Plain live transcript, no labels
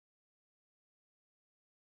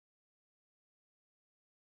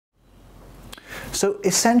So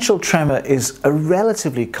essential tremor is a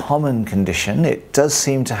relatively common condition. It does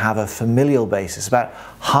seem to have a familial basis. About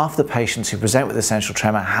half the patients who present with essential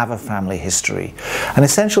tremor have a family history. And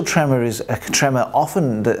essential tremor is a tremor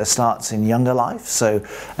often that starts in younger life, so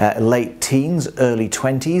late teens, early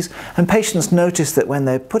 20s, and patients notice that when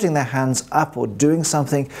they're putting their hands up or doing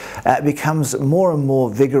something, it becomes more and more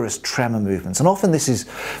vigorous tremor movements. And often this is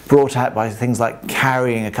brought out by things like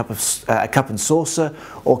carrying a cup and saucer,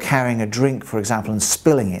 or carrying a drink, for example, and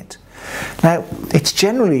spilling it. Now, it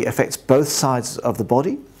generally affects both sides of the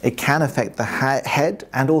body. It can affect the head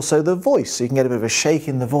and also the voice, so you can get a bit of a shake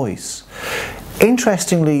in the voice.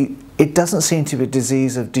 Interestingly, it doesn't seem to be a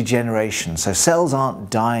disease of degeneration, so cells aren't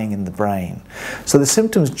dying in the brain. So the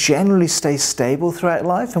symptoms generally stay stable throughout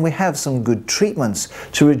life, and we have some good treatments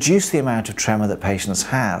to reduce the amount of tremor that patients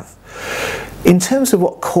have. In terms of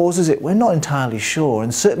what causes it, we're not entirely sure,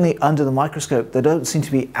 and certainly under the microscope there don't seem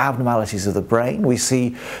to be abnormalities of the brain. We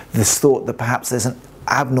see this thought that perhaps there's an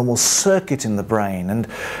abnormal circuit in the brain, and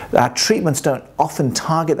our treatments don't often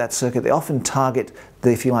target that circuit. They often target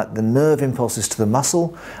if you like, the nerve impulses to the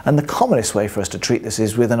muscle, and the commonest way for us to treat this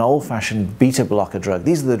is with an old-fashioned beta blocker drug.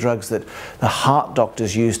 These are the drugs that the heart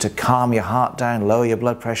doctors use to calm your heart down, lower your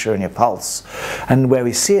blood pressure and your pulse. And where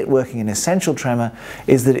we see it working in essential tremor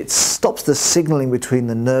is that it stops the signaling between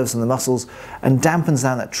the nerves and the muscles and dampens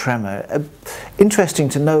down that tremor. Interesting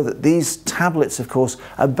to know that these tablets, of course,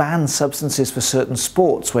 are banned substances for certain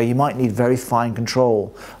sports where you might need very fine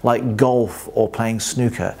control, like golf or playing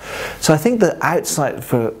snooker. So I think the outside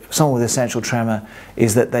for someone with essential tremor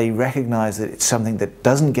is that they recognize that it's something that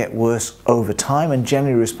doesn't get worse over time and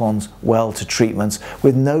generally responds well to treatments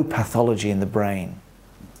with no pathology in the brain.